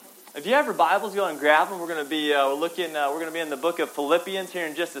If you have your Bibles, go and grab them. We're going to be We're going to be in the book of Philippians here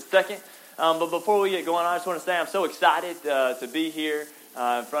in just a second. But before we get going, I just want to say I'm so excited to be here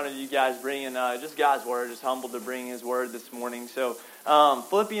in front of you guys, bringing just God's word. Just humbled to bring His word this morning. So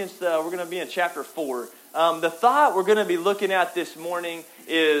Philippians, we're going to be in chapter 4. The thought we're going to be looking at this morning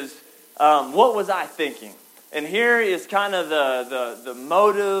is what was I thinking? And here is kind of the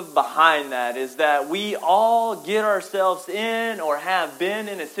motive behind that, is that we all get ourselves in or have been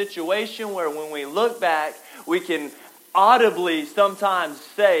in a situation where when we look back, we can audibly sometimes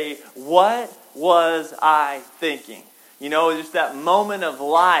say, what was I thinking? You know, just that moment of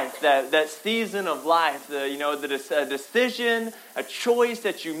life, that season of life, a decision, a choice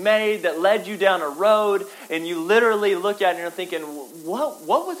that you made that led you down a road, and you literally look at it and you're thinking, what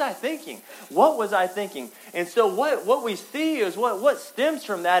was I thinking? What was I thinking? And so what we see is what stems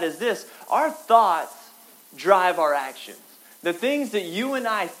from that is this: our thoughts drive our actions. The things that you and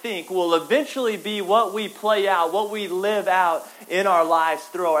I think will eventually be what we play out, what we live out in our lives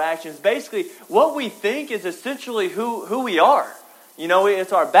through our actions. Basically, what we think is essentially who we are. You know,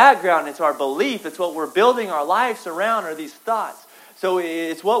 it's our background, it's our belief, it's what we're building our lives around, are these thoughts. So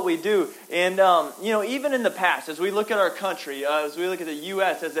it's what we do. And, even in the past, as we look at our country, as we look at the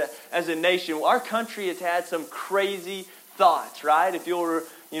U.S. as a nation, our country has had some crazy thoughts, right? If you'll,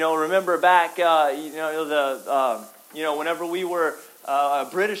 remember back, whenever we were a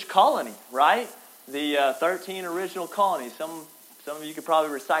British colony, right? The 13 original colonies. Some of you could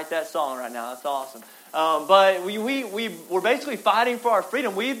probably recite that song right now. That's awesome. But we were basically fighting for our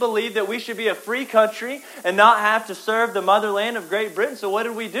freedom. We believed that we should be a free country and not have to serve the motherland of Great Britain. So what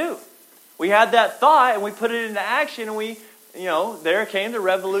did we do? We had that thought and we put it into action, and there came the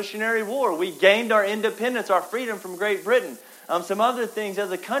Revolutionary War. We gained our independence, our freedom from Great Britain. Some other things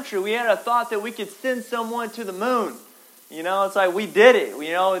as a country, we had a thought that we could send someone to the moon. It's like we did it.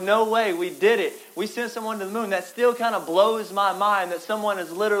 No way, we did it. We sent someone to the moon. That still kind of blows my mind that someone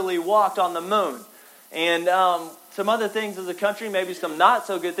has literally walked on the moon. And some other things as a country, maybe some not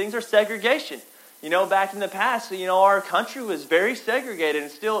so good things, are segregation. Back in the past, our country was very segregated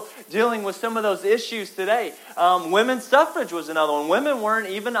and still dealing with some of those issues today. Women's suffrage was another one. Women weren't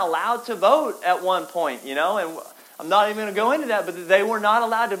even allowed to vote at one point, and I'm not even going to go into that, but they were not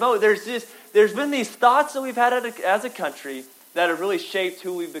allowed to vote. There's been these thoughts that we've had as a country that have really shaped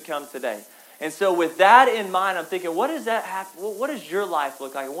who we've become today. And so with that in mind, I'm thinking, what does your life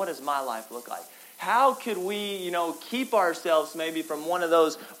look like, and what does my life look like? How could we, keep ourselves maybe from one of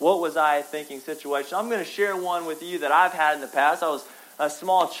those what was I thinking situations? I'm going to share one with you that I've had in the past. I was a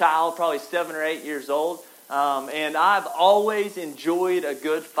small child, probably 7 or 8 years old, and I've always enjoyed a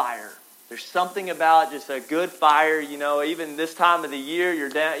good fire. There's something about just a good fire, even this time of the year, you're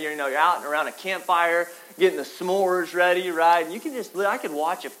out and around a campfire, getting the s'mores ready, right? And I could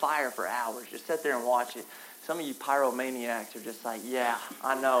watch a fire for hours, just sit there and watch it. Some of you pyromaniacs are just like, yeah,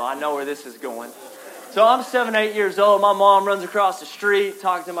 I know where this is going. So I'm 7, 8 years old. My mom runs across the street,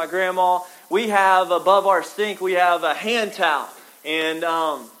 talking to my grandma. We have above our sink, we have a hand towel. And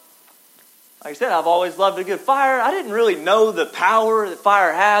like I said, I've always loved a good fire. I didn't really know the power that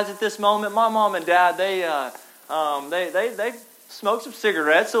fire has at this moment. My mom and dad, they smoked some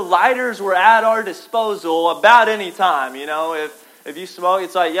cigarettes, so lighters were at our disposal about any time. If you smoke,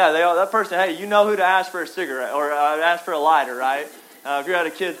 it's like, that person, hey, you know who to ask for a cigarette or ask for a lighter, right? If you're at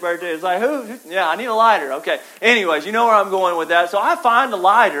a kid's birthday, it's like, who? Yeah, I need a lighter. Okay. Anyways, you know where I'm going with that. So I find a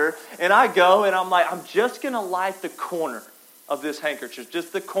lighter, and I go, and I'm like, I'm just going to light the corner of this handkerchief,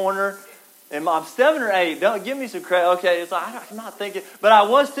 just the corner. And I'm 7 or 8. Don't give me some credit. Okay, it's like, I'm not thinking. But I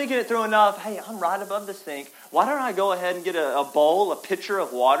was thinking it through enough. Hey, I'm right above the sink. Why don't I go ahead and get a bowl, a pitcher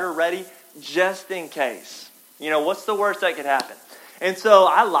of water ready just in case? What's the worst that could happen? And so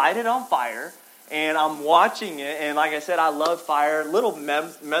I light it on fire, and I'm watching it. And like I said, I love fire. A little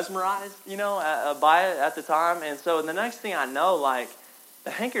mesmerized, by it at the time. And so the next thing I know,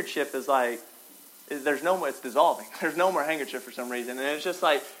 the handkerchief is there's no more, it's dissolving. There's no more handkerchief for some reason. And it's just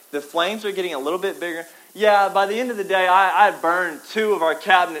like the flames are getting a little bit bigger. Yeah, by the end of the day, I burned 2 of our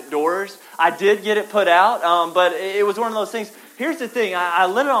cabinet doors. I did get it put out, but it was one of those things. Here's the thing. I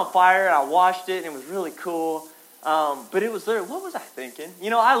lit it on fire, and I watched it, and it was really cool. But it was literally, what was I thinking?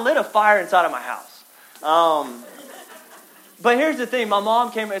 I lit a fire inside of my house. But here's the thing. My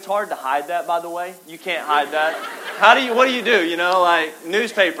mom came. It's hard to hide that, by the way. You can't hide that. What do you do?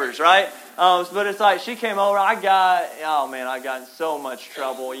 Newspapers, right? But it's like she came over. I got in so much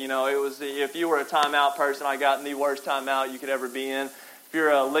trouble. It was, if you were a timeout person, I got in the worst timeout you could ever be in. If you're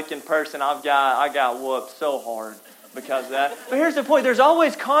a licking person, I got whooped so hard. because of that. But here's the point. There's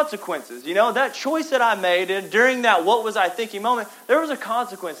always consequences. You know, that choice that I made during that what was I thinking moment, there was a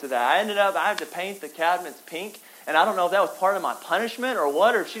consequence to that. I had to paint the cabinets pink. And I don't know if that was part of my punishment or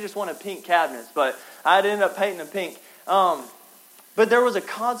what, or if she just wanted pink cabinets. But I ended up painting them pink. But there was a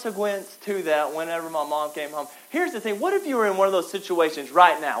consequence to that whenever my mom came home. Here's the thing. What if you were in one of those situations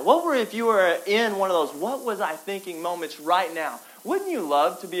right now? If you were in one of those what was I thinking moments right now? Wouldn't you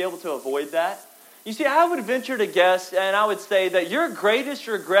love to be able to avoid that? You see, I would venture to guess, and I would say that your greatest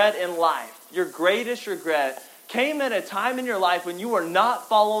regret in life, your greatest regret, came at a time in your life when you were not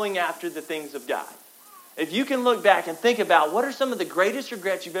following after the things of God. If you can look back and think about what are some of the greatest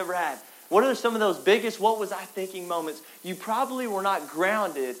regrets you've ever had, what are some of those biggest what was I thinking moments, you probably were not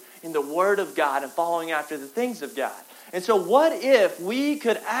grounded in the Word of God and following after the things of God. And so what if we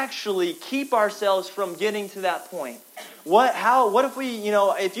could actually keep ourselves from getting to that point? What if we,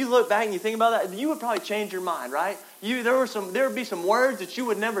 if you look back and you think about that, you would probably change your mind, right? There would be some words that you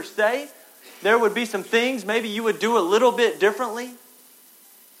would never say. There would be some things maybe you would do a little bit differently.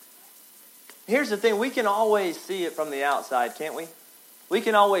 Here's the thing, we can always see it from the outside, can't we? We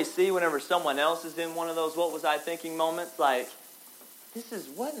can always see whenever someone else is in one of those what was I thinking moments, like, this is,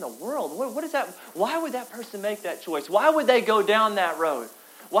 what in the world? What is that? Why would that person make that choice? Why would they go down that road?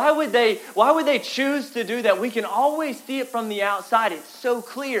 Why would they choose to do that? We can always see it from the outside. It's so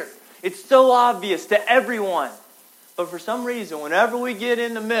clear. It's so obvious to everyone. But for some reason, whenever we get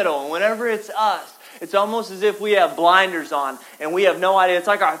in the middle, and whenever it's us, it's almost as if we have blinders on and we have no idea. It's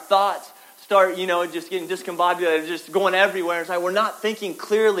like our thoughts start, just getting discombobulated, just going everywhere. It's like we're not thinking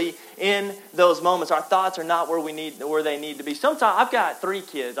clearly in those moments. Our thoughts are not where they need to be. Sometimes I've got 3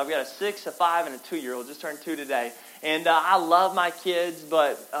 kids. I've got a 6, a 5, and a 2-year-old. Just turned 2 today. And I love my kids,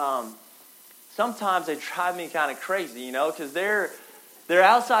 but sometimes they drive me kind of crazy, because they're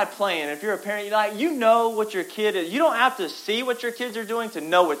outside playing. If you're a parent, you know what your kid is. You don't have to see what your kids are doing to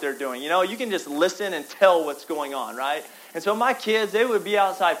know what they're doing. You can just listen and tell what's going on, right? And so my kids, they would be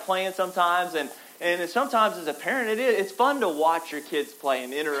outside playing sometimes, and sometimes as a parent, it's fun to watch your kids play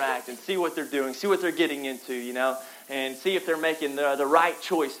and interact and see what they're doing, see what they're getting into, and see if they're making the right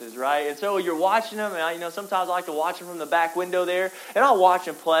choices, right? And so you're watching them, and sometimes I like to watch them from the back window there, and I'll watch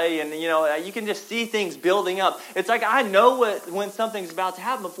them play, and you can just see things building up. It's like I know when something's about to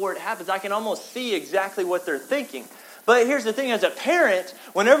happen before it happens. I can almost see exactly what they're thinking. But here's the thing, as a parent,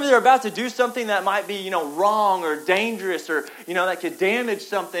 whenever they're about to do something that might be, wrong or dangerous or, that could damage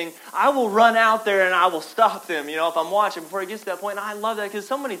something, I will run out there and I will stop them, if I'm watching before it gets to that point. And I love that because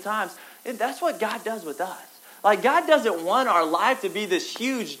so many times, that's what God does with us. Like, God doesn't want our life to be this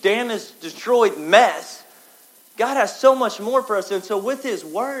huge, damaged, destroyed mess. God has so much more for us. And so with His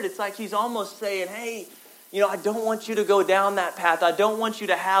Word, it's like He's almost saying, hey, I don't want you to go down that path. I don't want you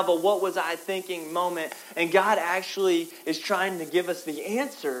to have a what was I thinking moment. And God actually is trying to give us the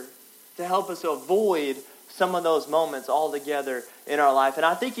answer to help us avoid some of those moments altogether in our life. And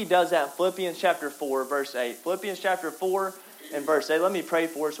I think He does that in Philippians chapter 4, verse 8. Philippians chapter 4 and verse 8. Let me pray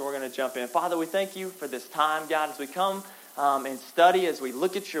for us and we're going to jump in. Father, we thank You for this time, God, as we come and study, as we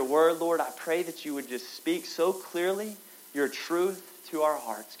look at Your Word, Lord. I pray that You would just speak so clearly Your truth to our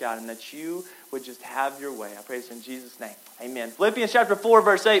hearts, God, and that You would just have Your way. I pray this in Jesus' name. Amen. Philippians chapter 4,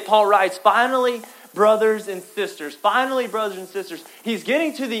 verse 8, Paul writes, finally, brothers and sisters. Finally, brothers and sisters. He's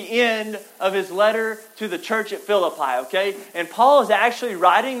getting to the end of his letter to the church at Philippi, okay? And Paul is actually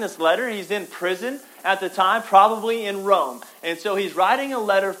writing this letter. He's in prison at the time, probably in Rome. And so he's writing a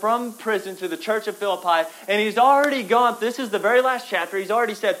letter from prison to the church of Philippi, and he's already gone, this is the very last chapter, he's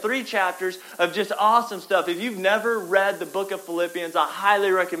already said 3 chapters of just awesome stuff. If you've never read the book of Philippians, I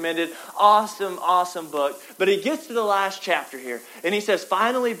highly recommend it. Awesome, awesome book. But he gets to the last chapter here, and he says,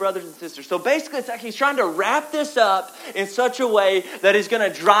 finally, brothers and sisters. So basically, it's like he's trying to wrap this up in such a way that he's going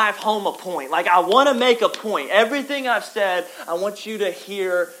to drive home a point. Like, I want to make a point. Everything I've said, I want you to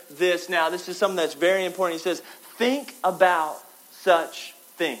hear this now. This is something that's very important. He says, think about such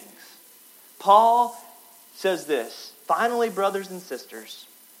things. Paul says this, finally, brothers and sisters,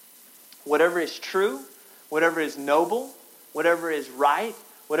 whatever is true, whatever is noble, whatever is right,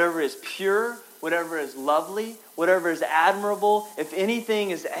 whatever is pure, whatever is lovely, whatever is admirable, if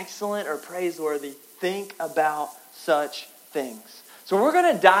anything is excellent or praiseworthy, think about such things. So we're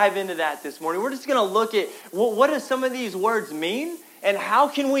going to dive into that this morning. We're just going to look at what do some of these words mean and how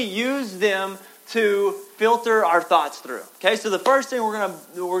can we use them to filter our thoughts through. Okay, so the first thing we're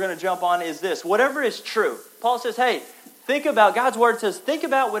gonna jump on is this: whatever is true. Paul says, hey, think about, God's word says, think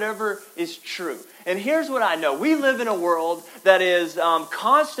about whatever is true. And here's what I know: we live in a world that is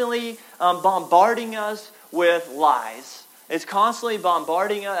constantly bombarding us with lies. It's constantly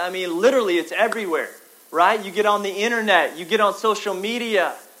bombarding us. I mean, literally, it's everywhere. right? You get on the internet, you get on social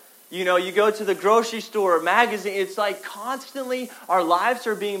media, you go to the grocery store, magazine. It's like constantly our lives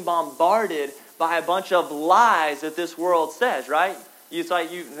are being bombarded by a bunch of lies that this world says, right? It's like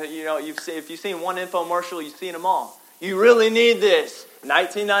if you've seen one infomercial, you've seen them all. You really need this.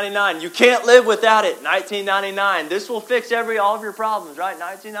 $19.99. You can't live without it. $19.99. This will fix all of your problems, right?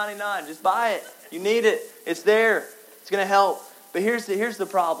 $19.99. Just buy it. You need it. It's there. It's going to help. But here's the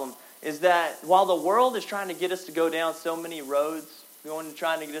problem, is that while the world is trying to get us to go down so many roads,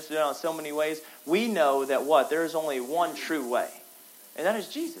 trying to get us to go down so many ways, we know that there is only one true way. And that is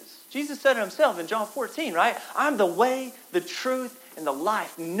Jesus. Jesus said it himself in John 14, right? I'm the way, the truth, and the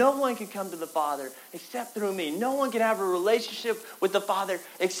life. No one can come to the Father except through me. No one can have a relationship with the Father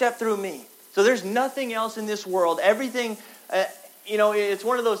except through me. So there's nothing else in this world. Everything, it's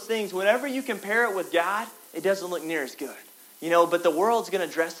one of those things, whenever you compare it with God, it doesn't look near as good. But the world's going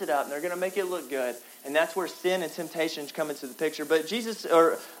to dress it up, and they're going to make it look good. And that's where sin and temptation come into the picture. But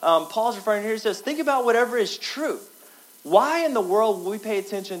Paul's referring here, he says, think about whatever is true. Why in the world would we pay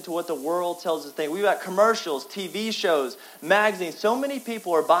attention to what the world tells us to think? We've got commercials, TV shows, magazines. So many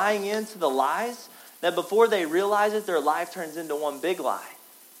people are buying into the lies that before they realize it, their life turns into one big lie.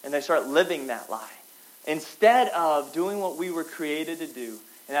 And they start living that lie. Instead of doing what we were created to do,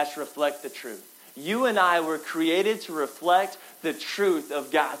 and that's reflect the truth. You and I were created to reflect the truth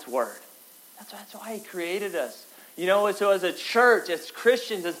of God's Word. That's why He created us. So as a church, as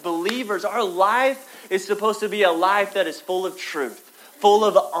Christians, as believers, our life is supposed to be a life that is full of truth, full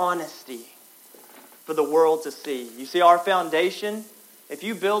of honesty for the world to see. You see, our foundation, if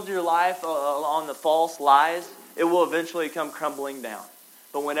you build your life on the false lies, it will eventually come crumbling down.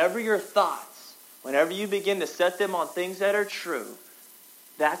 But whenever your thoughts, whenever you begin to set them on things that are true,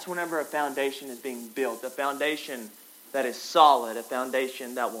 that's whenever a foundation is being built, a foundation that is solid, a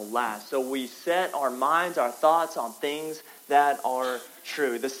foundation that will last. So we set our minds, our thoughts on things that are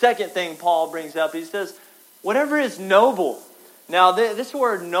true. The second thing Paul brings up, he says, whatever is noble. Now, this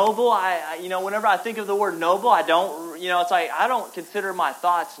word noble, whenever I think of the word noble, I don't consider my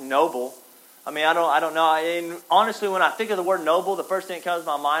thoughts noble. I don't know. And honestly, when I think of the word noble, the first thing that comes to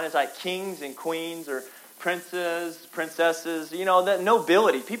my mind is like kings and queens or princes, princesses, that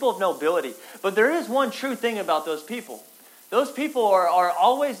nobility, people of nobility. But there is one true thing about those people. Those people are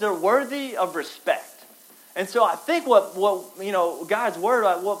always, they're worthy of respect. And so I think what God's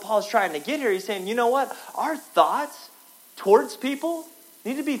word, what Paul's trying to get here, he's saying, what? Our thoughts towards people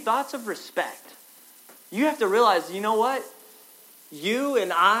need to be thoughts of respect. You have to realize, what? You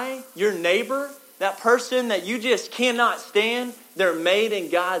and I, your neighbor, that person that you just cannot stand, they're made in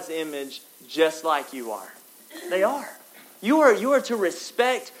God's image just like you are. They are. You are to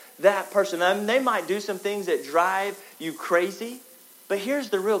respect that person. I mean, they might do some things that drive you crazy. But here's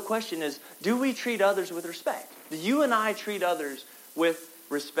the real question is, do we treat others with respect? Do you and I treat others with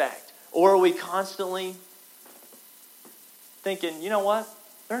respect? Or are we constantly thinking,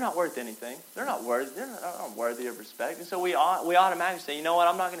 they're not worth anything. They're not worthy of respect. And so we automatically say,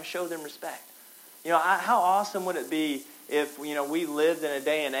 I'm not going to show them respect. How awesome would it be if we lived in a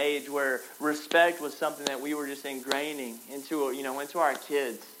day and age where respect was something that we were just ingraining into our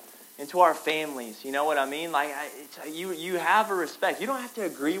kids, into our families. You know what I mean? Like you have a respect. You don't have to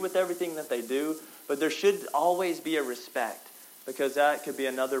agree with everything that they do, but there should always be a respect, because that could be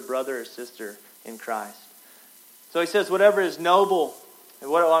another brother or sister in Christ. So he says, whatever is noble,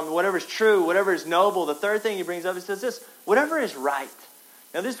 whatever is true, whatever is noble. The third thing he brings up, he says this: whatever is right.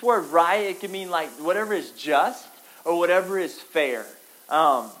 Now this word right, it can mean like whatever is just, or whatever is fair.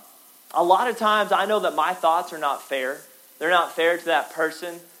 A lot of times I know that my thoughts are not fair. They're not fair to that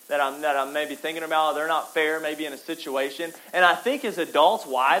person that I'm maybe thinking about. They're not fair maybe in a situation. And I think as adults,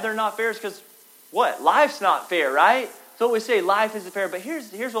 why they're not fair is because what? Life's not fair, right? So we say life isn't fair. But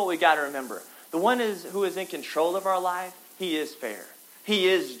here's what we got to remember. The one who is in control of our life, He is fair. He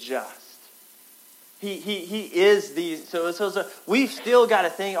is just. He is the, so we've still got to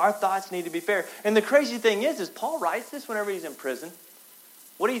think our thoughts need to be fair. And the crazy thing is Paul writes this whenever he's in prison.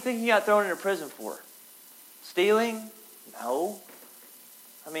 What do you think he got thrown into prison for? Stealing? No.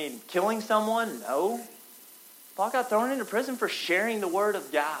 Killing someone? No. Paul got thrown into prison for sharing the word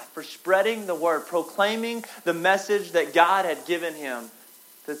of God, for spreading the word, proclaiming the message that God had given him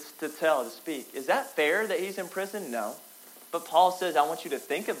to speak. Is that fair that he's in prison? No. But Paul says, I want you to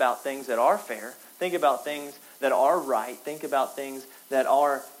think about things that are fair. Think about things that are right. Think about things that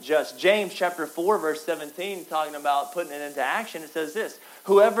are just. James chapter 4, verse 17, talking about putting it into action, it says this: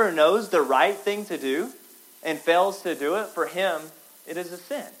 whoever knows the right thing to do and fails to do it, for him it is a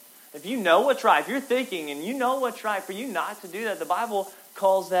sin. If you know what's right, if you're thinking and you know what's right for you not to do that, the Bible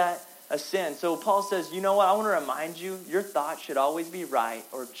calls that a sin. So Paul says, you know what? I want to remind you, your thoughts should always be right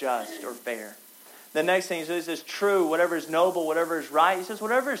or just or fair. The next thing he says true, whatever is noble, whatever is right. He says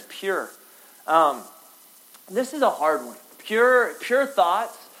whatever is pure. This is a hard one. Pure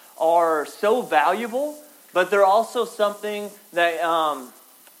thoughts are so valuable, but they're also something that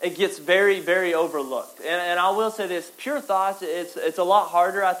it gets very, very overlooked. And I will say this, pure thoughts, it's a lot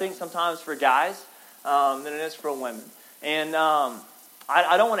harder, I think, sometimes for guys than it is for women. And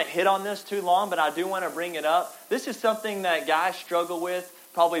I don't want to hit on this too long, but I do want to bring it up. This is something that guys struggle with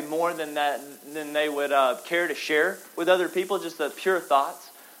probably more than they would care to share with other people, just the pure thoughts.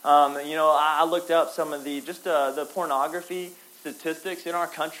 I looked up some of the pornography statistics in our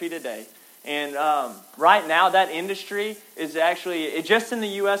country today. And right now, that industry is actually, just in the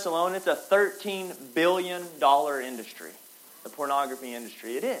U.S. alone, it's a $13 billion industry, the pornography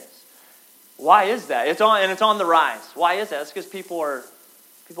industry. It is. Why is that? It's on the rise. Why is that? It's because people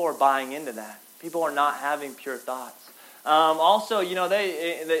are buying into that. People are not having pure thoughts. Also,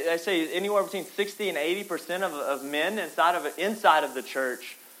 they say anywhere between 60 and 80% of men inside of the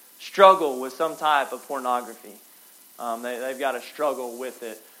church struggle with some type of pornography. They've got to struggle with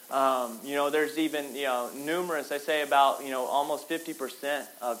it. There's even, numerous, they say about, almost 50%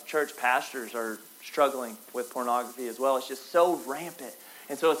 of church pastors are struggling with pornography as well. It's just so rampant.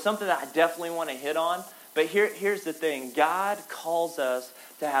 And so it's something that I definitely want to hit on. But here's the thing. God calls us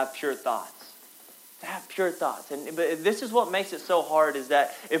to have pure thoughts. To have pure thoughts. But this is what makes it so hard, is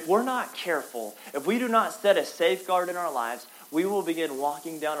that if we're not careful, if we do not set a safeguard in our lives, we will begin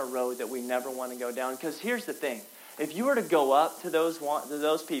walking down a road that we never want to go down. Because here's the thing. If you were to go up to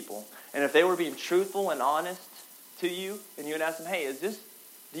those people, and if they were being truthful and honest to you, and you would ask them, hey,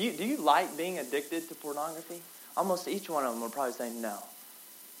 do you like being addicted to pornography? Almost each one of them would probably say, no,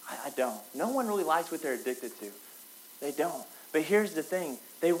 I don't. No one really likes what they're addicted to. They don't. But here's the thing.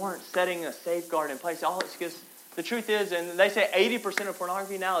 They weren't setting a safeguard in place. It's because the truth is, and they say 80% of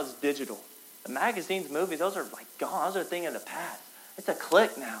pornography now is digital. The magazines, movies, those are like gone. Those are a thing of the past. It's a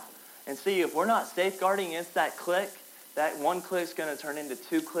click now. And see, if we're not safeguarding against that click, that one click's going to turn into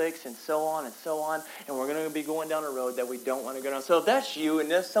 2 clicks and so on, and we're going to be going down a road that we don't want to go down. So if that's you and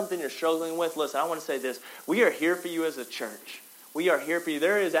that's something you're struggling with, listen, I want to say this. We are here for you as a church. We are here for you.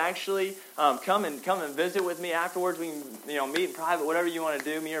 There is actually, come and visit with me afterwards. We can, meet in private, whatever you want to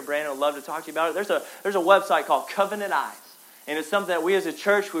do. Me or Brandon would love to talk to you about it. There's a website called Covenant Eyes. And it's something that we as a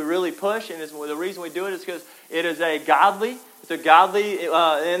church, we really push. And the reason we do it is because it is it's a godly,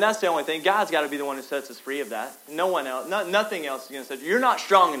 and that's the only thing. God's got to be the one who sets us free of that. No one else, nothing else is going to set you. You're not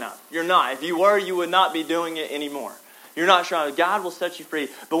strong enough. You're not. If you were, you would not be doing it anymore. You're not strong. God will set you free.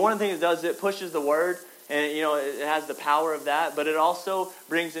 But one of the things it does is it pushes the word, and it has the power of that, but it also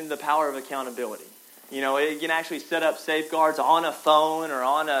brings in the power of accountability. It can actually set up safeguards on a phone or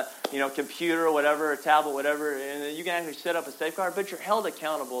on a computer or whatever, a tablet, whatever, and you can actually set up a safeguard, but you're held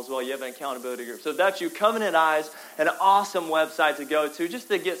accountable as well. You have an accountability group. So if that's you, Covenant Eyes, an awesome website to go to just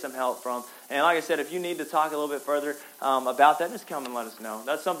to get some help from. And like I said, if you need to talk a little bit further about that, just come and let us know.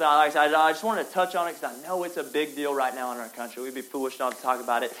 That's something I just want to touch on it because I know it's a big deal right now in our country. We'd be foolish not to talk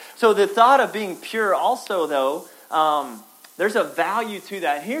about it. So the thought of being pure also, though, there's a value to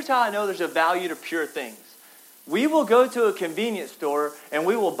that. Here's how I know there's a value to pure things. We will go to a convenience store and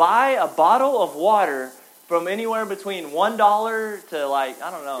we will buy a bottle of water from anywhere between $1 to like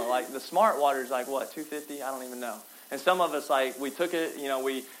the Smart Water is like what, $2.50? I don't even know. And some of us, we took it,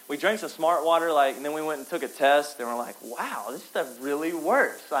 we drank some Smart Water, and then we went and took a test, and we're like, wow, this stuff really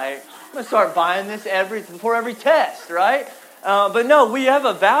works. I'm going to start buying this before every test, right? But no, we have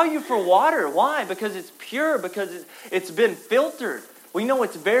a value for water. Why? Because it's pure, because it's been filtered. We know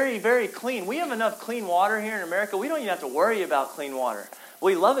it's very, very clean. We have enough clean water here in America. We don't even have to worry about clean water.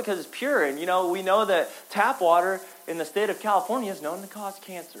 We love it because it's pure. And, we know that tap water in the state of California is known to cause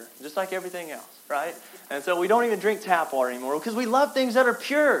cancer, just like everything else, right? And so we don't even drink tap water anymore because we love things that are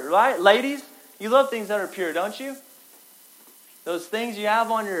pure, right? Ladies, you love things that are pure, don't you? Those things you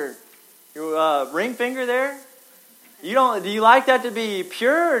have on your ring finger there, do you like that to be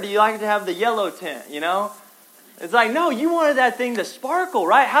pure, or do you like it to have the yellow tint, It's like, no, you wanted that thing to sparkle,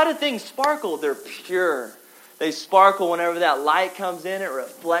 right? How do things sparkle? They're pure. They sparkle whenever that light comes in, it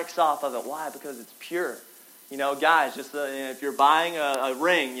reflects off of it. Why? Because it's pure. Guys, just if you're buying a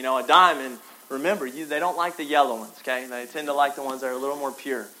ring, a diamond, remember, they don't like the yellow ones, okay? They tend to like the ones that are a little more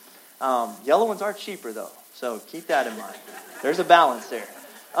pure. Yellow ones are cheaper, though, so keep that in mind. There's a balance there.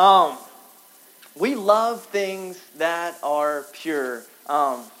 We love things that are pure.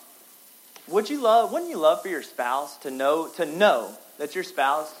 Wouldn't you love for your spouse to know that your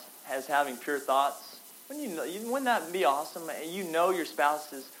spouse is having pure thoughts? Wouldn't that be awesome? Your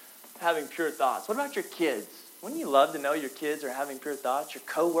spouse having pure thoughts? What about your kids? Wouldn't you love to know your kids are having pure thoughts? Your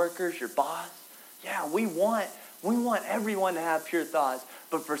coworkers, your boss? Yeah, we want everyone to have pure thoughts.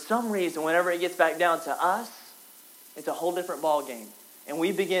 But for some reason, whenever it gets back down to us, it's a whole different ballgame. And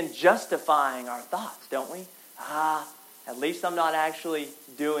we begin justifying our thoughts, don't we? At least I'm not actually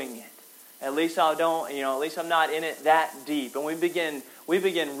doing it. At least at least I'm not in it that deep. And we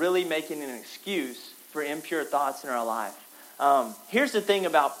begin really making an excuse for impure thoughts in our life. Here's the thing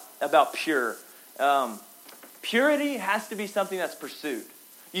about pure. Purity has to be something that's pursued.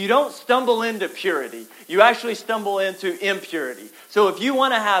 You don't stumble into purity. You actually stumble into impurity. So if you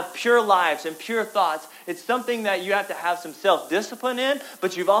want to have pure lives and pure thoughts, it's something that you have to have some self-discipline in,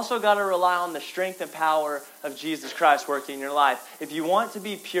 but you've also got to rely on the strength and power of Jesus Christ working in your life. If you want to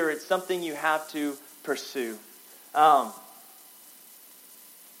be pure, it's something you have to pursue.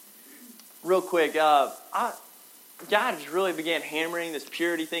 Real quick, God just really began hammering this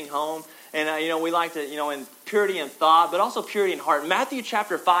purity thing home. And, we like to, in purity in thought, but also purity in heart. Matthew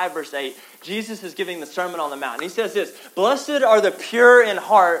chapter 5, verse 8, Jesus is giving the Sermon on the Mount. And he says this, "Blessed are the pure in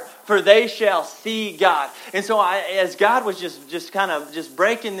heart, for they shall see God." And so as God was just kind of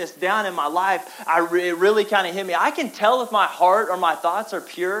breaking this down in my life, it really kind of hit me. I can tell if my heart or my thoughts are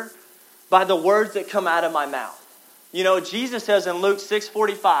pure by the words that come out of my mouth. Jesus says in Luke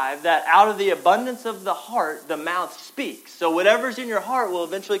 6:45 that out of the abundance of the heart, the mouth speaks. So whatever's in your heart will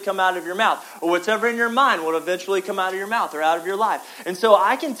eventually come out of your mouth. Or whatever in your mind will eventually come out of your mouth or out of your life. And so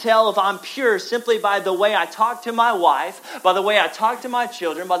I can tell if I'm pure simply by the way I talk to my wife, by the way I talk to my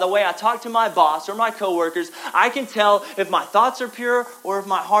children, by the way I talk to my boss or my coworkers. I can tell if my thoughts are pure or if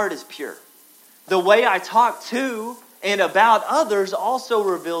my heart is pure. The way I talk to and about others also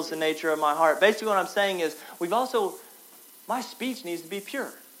reveals the nature of my heart. Basically what I'm saying is, my speech needs to be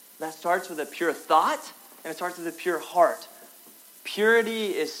pure. That starts with a pure thought, and it starts with a pure heart.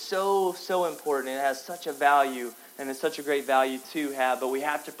 Purity is so, so important. It has such a value, and it's such a great value to have, but we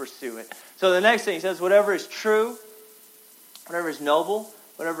have to pursue it. So the next thing, he says, whatever is true, whatever is noble,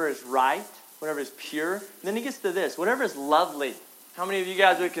 whatever is right, whatever is pure. And then he gets to this, whatever is lovely. How many of you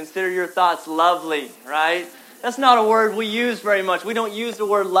guys would consider your thoughts lovely, right? That's not a word we use very much. We don't use the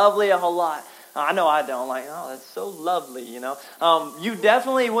word lovely a whole lot. I know I don't. That's so lovely, You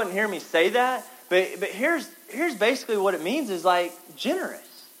definitely wouldn't hear me say that. But here's basically what it means is like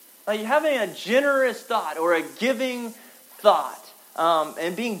generous. Like having a generous thought or a giving thought.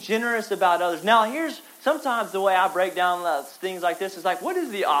 And being generous about others. Now here's sometimes the way I break down things like this is like, what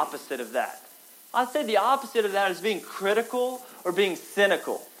is the opposite of that? I'd say the opposite of that is being critical or being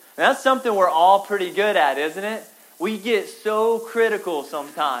cynical. And that's something we're all pretty good at, isn't it? We get so critical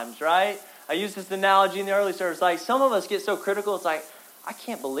sometimes, right? I used this analogy in the early service. Like some of us get so critical, it's like, I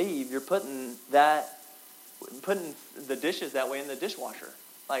can't believe you're putting the dishes that way in the dishwasher.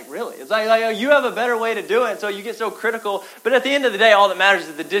 Like really. It's like you have a better way to do it, so you get so critical. But at the end of the day, all that matters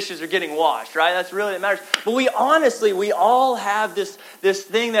is the dishes are getting washed, right? That's really what matters. But we all have this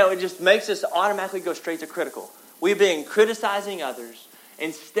thing that just makes us automatically go straight to critical. We've been criticizing others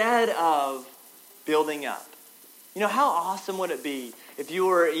instead of building up. How awesome would it be if you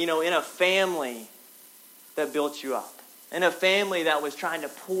were, in a family that built you up? In a family that was trying to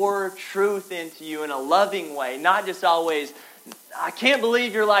pour truth into you in a loving way. Not just always, I can't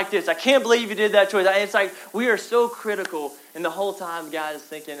believe you're like this. I can't believe you did that choice. It's like we are so critical. And the whole time God is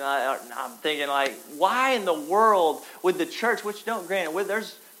thinking, I'm thinking like, why in the world would the church, which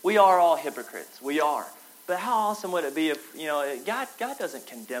we are all hypocrites. We are. But how awesome would it be if, God doesn't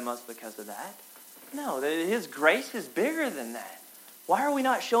condemn us because of that. No, His grace is bigger than that. Why are we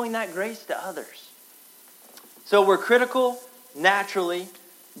not showing that grace to others? So we're critical naturally.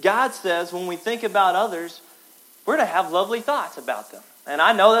 God says when we think about others, we're to have lovely thoughts about them. And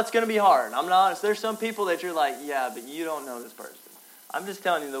I know that's going to be hard. I'm not honest. There's some people that you're like, yeah, but you don't know this person. I'm just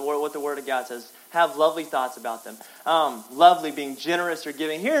telling you what the Word of God says. Have lovely thoughts about them. Lovely, being generous or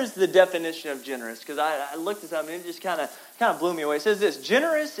giving. Here's the definition of generous, because I looked this up and it just kind of blew me away. It says this: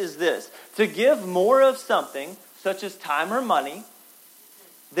 generous is this, to give more of something, such as time or money,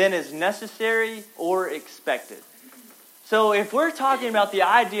 than is necessary or expected. So if we're talking about the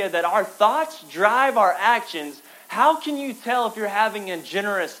idea that our thoughts drive our actions, how can you tell if you're having a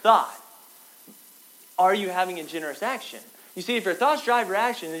generous thought? Are you having a generous action? You see, if your thoughts drive your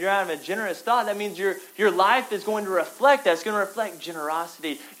action and you're having a generous thought, that means your life is going to reflect that. It's going to reflect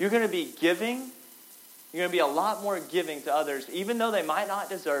generosity. You're going to be giving. You're going to be a lot more giving to others, even though they might not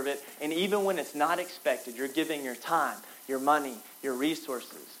deserve it. And even when it's not expected, you're giving your time, your money, your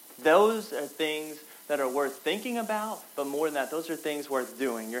resources. Those are things that are worth thinking about, but more than that, those are things worth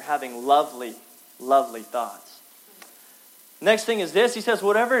doing. You're having lovely, lovely thoughts. Next thing is this. He says,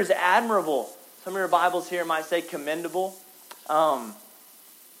 whatever is admirable. Some of your Bibles here might say commendable.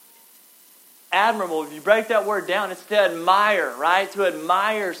 Admirable, if you break that word down, it's to admire, right? To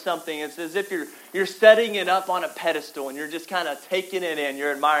admire something. It's as if you're setting it up on a pedestal and you're just kind of taking it in.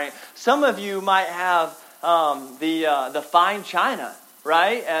 You're admiring it. Some of you might have the fine china,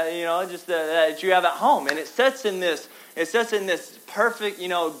 right? That you have at home, and it sets in this perfect,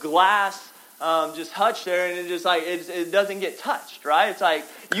 glass just hutch there, and it doesn't get touched, right? It's like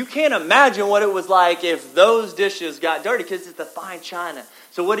you can't imagine what it was like if those dishes got dirty because it's the fine china.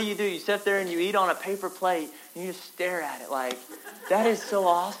 So what do? You sit there and you eat on a paper plate and you just stare at it like, that is so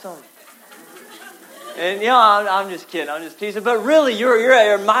awesome. And I'm just kidding, I'm just teasing, but really you're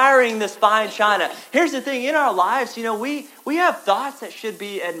admiring this fine china. Here's the thing, in our lives, we have thoughts that should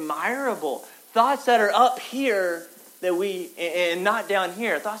be admirable, thoughts that are up here and not down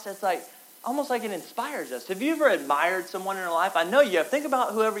here, thoughts that's like almost like it inspires us. Have you ever admired someone in your life? I know you have. Think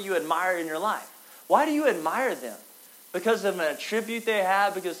about whoever you admire in your life. Why do you admire them? Because of an attribute they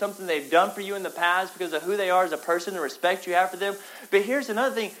have, because of something they've done for you in the past, because of who they are as a person, the respect you have for them. But here's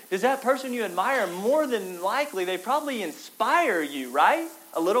another thing. Does that person you admire, more than likely, they probably inspire you, right?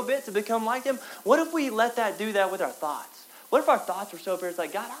 A little bit to become like them. What if we let that do that with our thoughts? What if our thoughts were so pure? It's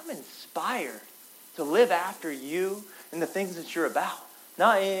like, God, I'm inspired to live after you and the things that you're about.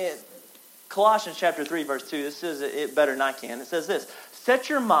 Now, in Colossians chapter 3, verse 2, this says it better than I can. It says this, set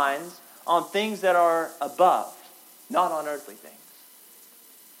your minds on things that are above, not on earthly things.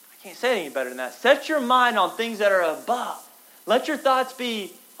 I can't say it any better than that. Set your mind on things that are above. Let your thoughts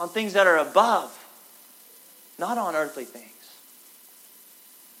be on things that are above, not on earthly things.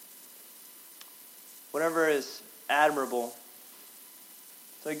 Whatever is admirable.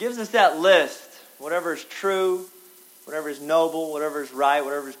 So it gives us that list. Whatever is true, whatever is noble, whatever is right,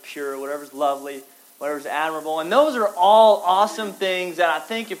 whatever is pure, whatever is lovely, whatever is admirable. And those are all awesome things that I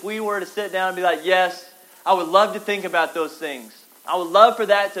think if we were to sit down and be like, yes, I would love to think about those things. I would love for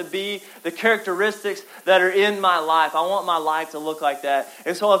that to be the characteristics that are in my life. I want my life to look like that.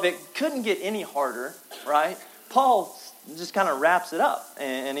 And so if it couldn't get any harder, right, Paul just kind of wraps it up.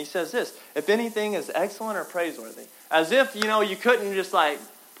 And he says this, if anything is excellent or praiseworthy. As if, you couldn't just like,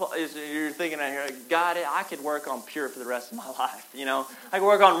 you're thinking out here, God, I could work on pure for the rest of my life. I could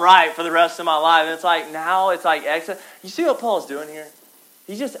work on right for the rest of my life. And it's like, now it's like excellent. You see what Paul's doing here?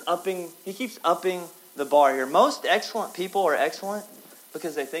 He keeps upping the bar here. Most excellent people are excellent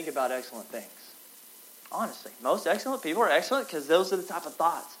because they think about excellent things. Honestly, most excellent people are excellent because those are the type of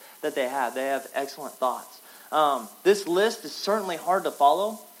thoughts that they have. They have excellent thoughts. This list is certainly hard to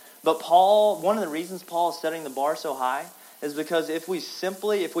follow, but one of the reasons Paul is setting the bar so high is because if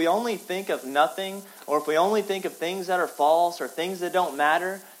we only think of nothing, or if we only think of things that are false or things that don't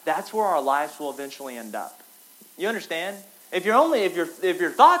matter, that's where our lives will eventually end up. You understand? If your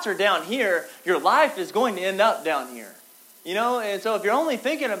thoughts are down here, your life is going to end up down here. And so if you're only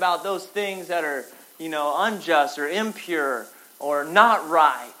thinking about those things that are, unjust or impure or not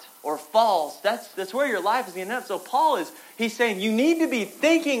right or false, that's where your life is going to end up. So Paul he's saying you need to be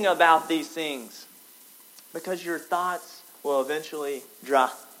thinking about these things because your thoughts will eventually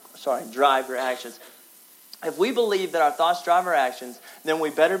drive your actions. If we believe that our thoughts drive our actions, then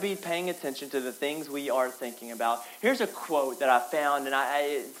we better be paying attention to the things we are thinking about. Here's a quote that I found, and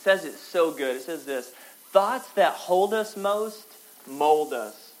it says it so good. It says this, thoughts that hold us most, mold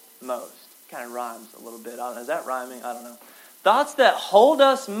us most. Kind of rhymes a little bit. I don't know. Is that rhyming? I don't know. Thoughts that hold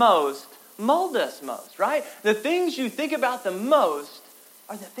us most, mold us most, right? The things you think about the most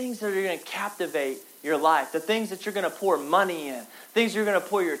are the things that are going to captivate your life. The things that you're going to pour money in. Things you're going to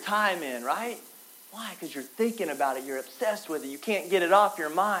pour your time in, right? Why? Because you're thinking about it. You're obsessed with it. You can't get it off your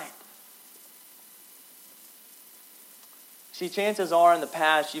mind. See, chances are in the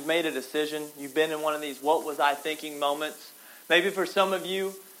past you've made a decision. You've been in one of these what was I thinking moments. Maybe for some of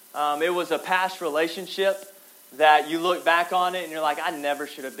you, it was a past relationship that you look back on it and you're like, I never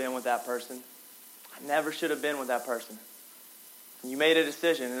should have been with that person. I never should have been with that person. You made a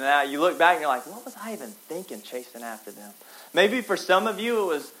decision, and now you look back and you're like, what was I even thinking chasing after them? Maybe for some of you,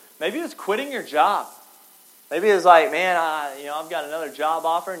 it was quitting your job. Maybe it was like, man, I've got another job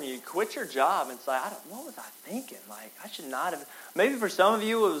offer, and you quit your job. And it's like, what was I thinking? Like, I should not have. Maybe for some of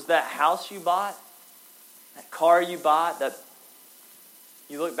you, it was that house you bought, that car you bought, that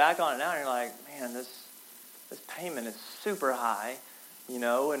you look back on it now, and you're like, man, this payment is super high.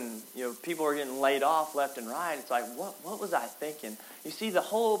 And people are getting laid off left and right. It's like, what was I thinking? You see, the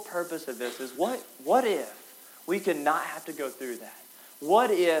whole purpose of this is what if we could not have to go through that? What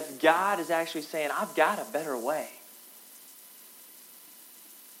if God is actually saying, I've got a better way?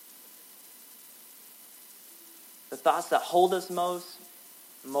 the thoughts that hold us most,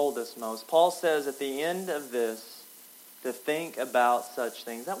 mold us most. Paul says at the end of this, to think about such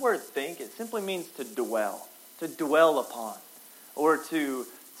things. That word think, it simply means to dwell upon, or to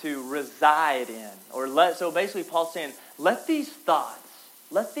reside in. So basically Paul's saying, let these thoughts,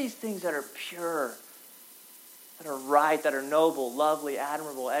 let these things that are pure, that are right, that are noble, lovely,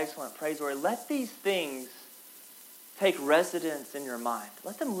 admirable, excellent, praiseworthy, let these things take residence in your mind.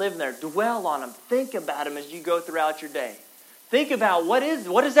 Let them live there. Dwell on them. Think about them as you go throughout your day. Think about what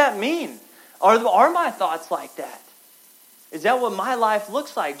does that mean? Are my thoughts like that? Is that what my life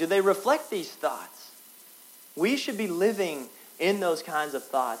looks like? Do they reflect these thoughts? We should be living in those kinds of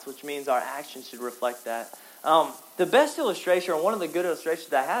thoughts, which means our actions should reflect that. The best illustration, or one of the good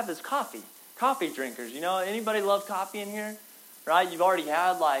illustrations I have, is coffee. Coffee drinkers. Anybody love coffee in here? Right? You've already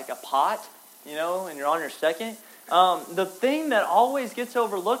had like a pot, and you're on your second. The thing that always gets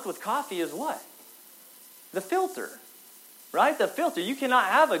overlooked with coffee is what? The filter. Right? The filter. You cannot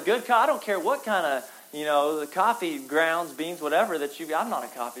have a good coffee. I don't care what kind of, the coffee grounds, beans, whatever that I'm not a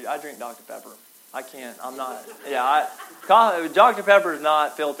coffee. I drink Dr. Pepper. I can't. I'm not. Yeah, Dr. Pepper is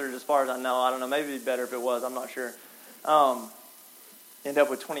not filtered as far as I know. I don't know. Maybe it'd be better if it was. I'm not sure. End up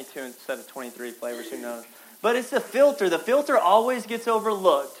with 22 instead of 23 flavors. Who knows? But it's the filter. The filter always gets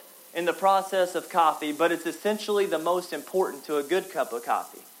overlooked in the process of coffee, but it's essentially the most important to a good cup of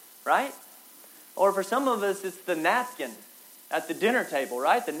coffee, right? Or for some of us, it's the napkin at the dinner table,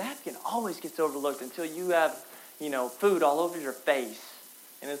 right? The napkin always gets overlooked until you have, food all over your face.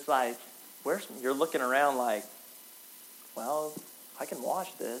 And it's like, you're looking around like, well, I can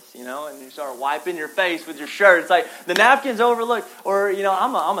wash this, and you start wiping your face with your shirt. It's like the napkin's overlooked. Or,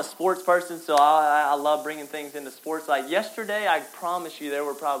 I'm a sports person, so I love bringing things into sports. Like yesterday, I promise you there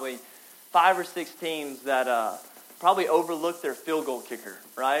were probably 5 or 6 teams that probably overlooked their field goal kicker,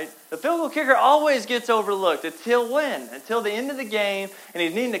 right? The field goal kicker always gets overlooked until when? Until the end of the game, and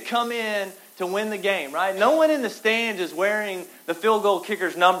he's needing to come in to win the game, right? No one in the stands is wearing the field goal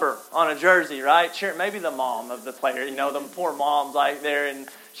kicker's number on a jersey, right? Sure, maybe the mom of the player, the poor mom's like there, and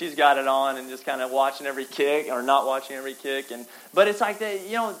she's got it on and just kind of watching every kick or not watching every kick. But it's like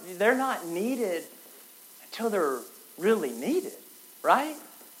they're not needed until they're really needed, right?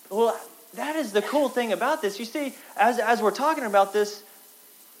 Well, that is the cool thing about this. You see, as we're talking about this,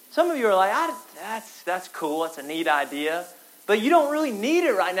 some of you are like, that's cool, that's a neat idea. But you don't really need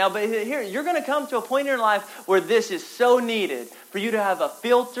it right now. But here, you're going to come to a point in your life where this is so needed for you to have a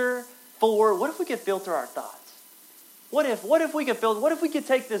filter for, what if we could filter our thoughts? What if we could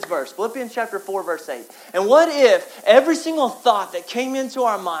take this verse, Philippians chapter 4, verse 8, and what if every single thought that came into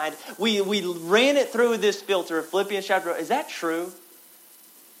our mind, we ran it through this filter of Philippians chapter 4. Is that true?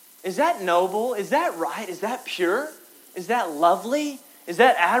 Is that noble? Is that right? Is that pure? Is that lovely? Is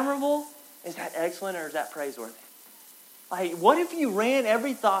that admirable? Is that excellent, or is that praiseworthy? Like, what if you ran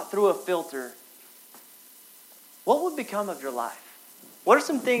every thought through a filter? What would become of your life? What are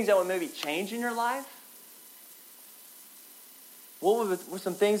some things that would maybe change in your life? What were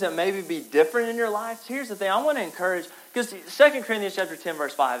some things that maybe be different in your life? Here's the thing. I want to encourage, because 2 Corinthians chapter 10,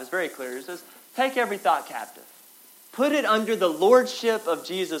 verse 5 is very clear. It says, take every thought captive. Put it under the lordship of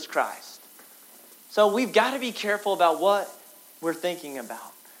Jesus Christ. So we've got to be careful about what we're thinking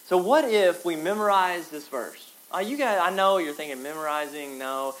about. So what if we memorize this verse? You guys, I know you're thinking memorizing,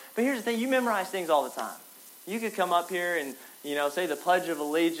 no. But here's the thing, you memorize things all the time. You could come up here and, say the Pledge of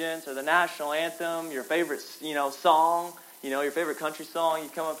Allegiance or the national anthem, your favorite, song, your favorite country song. You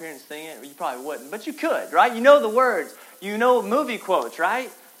come up here and sing it. You probably wouldn't, but you could, right? You know the words. You know movie quotes,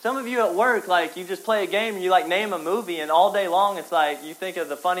 right? Some of you at work, like, you just play a game and you, name a movie, and all day long it's like you think of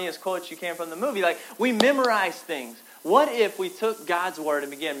the funniest quotes you can from the movie. Like, we memorize things. What if we took God's word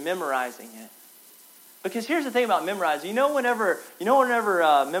and began memorizing it? Because here's the thing about memorizing. Whenever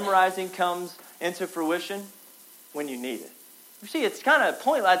memorizing comes into fruition? When you need it. You see, it's kind of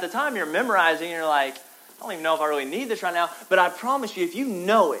pointless. At the time you're memorizing, you're like, I don't even know if I really need this right now. But I promise you, if you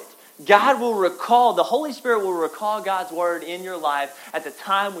know it, God will recall, the Holy Spirit will recall God's word in your life at the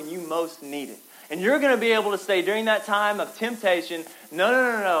time when you most need it. And you're going to be able to say during that time of temptation,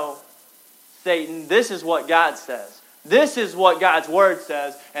 no, Satan, this is what God says. This is what God's word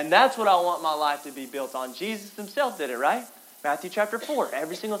says, and that's what I want my life to be built on. Jesus himself did it, right? Matthew chapter 4,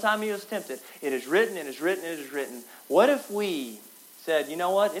 every single time he was tempted, it is written, it is written, it is written. What if we said, you know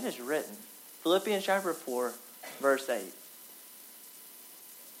what? It is written. Philippians chapter 4, verse 8.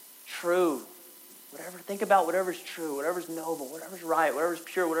 True. Think about whatever's true, whatever's noble, whatever's right, whatever's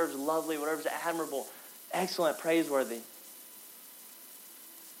pure, whatever's lovely, whatever's admirable, excellent, praiseworthy.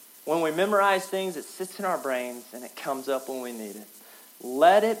 When we memorize things, it sits in our brains and it comes up when we need it.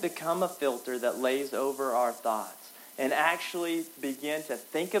 Let it become a filter that lays over our thoughts. and actually begin to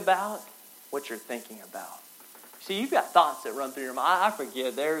think about what you're thinking about. See, you've got thoughts that run through your mind. I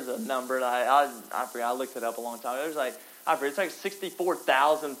forget. There's a number that I forget. I looked it up a long time ago. It's like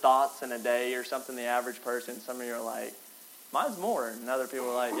 64,000 thoughts in a day or something, the average person. Some of you are like, mine's more. And other people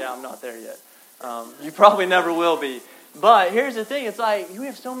are like, yeah, I'm not there yet. You probably never will be. But here's the thing. It's like we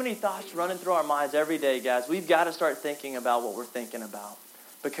have so many thoughts running through our minds every day, guys. We've got to start thinking about what we're thinking about.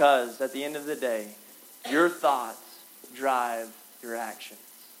 Because at the end of the day, your thoughts drive your actions.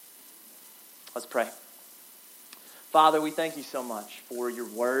 Let's pray. Father, we thank you so much for your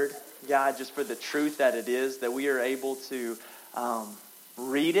word, God, just for the truth that it is, that we are able to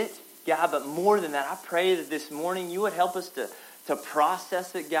read it, God. But more than that, I pray that this morning you would help us to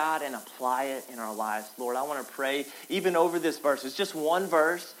process it, God, and apply it in our lives. Lord, I want to pray even over this verse. It's just one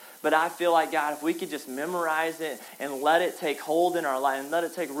verse, but I feel like, God, if we could just memorize it and let it take hold in our life and let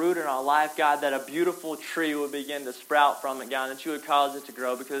it take root in our life, God, that a beautiful tree would begin to sprout from it, God, and that you would cause it to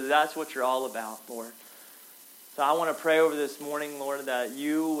grow, because that's what you're all about, Lord. So I want to pray over this morning, Lord, that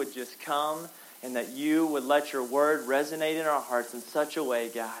you would just come and that you would let your word resonate in our hearts in such a way,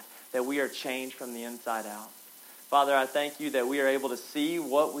 God, that we are changed from the inside out. Father, I thank you that we are able to see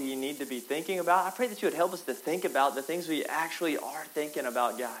what we need to be thinking about. I pray that you would help us to think about the things we actually are thinking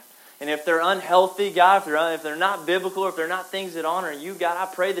about, God. And if they're unhealthy, God, if they're not biblical, or if they're not things that honor you, God,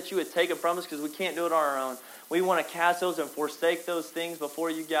 I pray that you would take it from us, because we can't do it on our own. We want to cast those and forsake those things before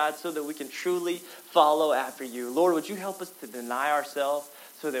you, God, so that we can truly follow after you. Lord, would you help us to deny ourselves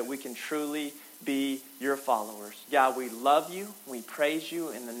so that we can truly be your followers? God, we love you. We praise you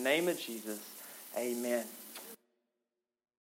in the name of Jesus. Amen.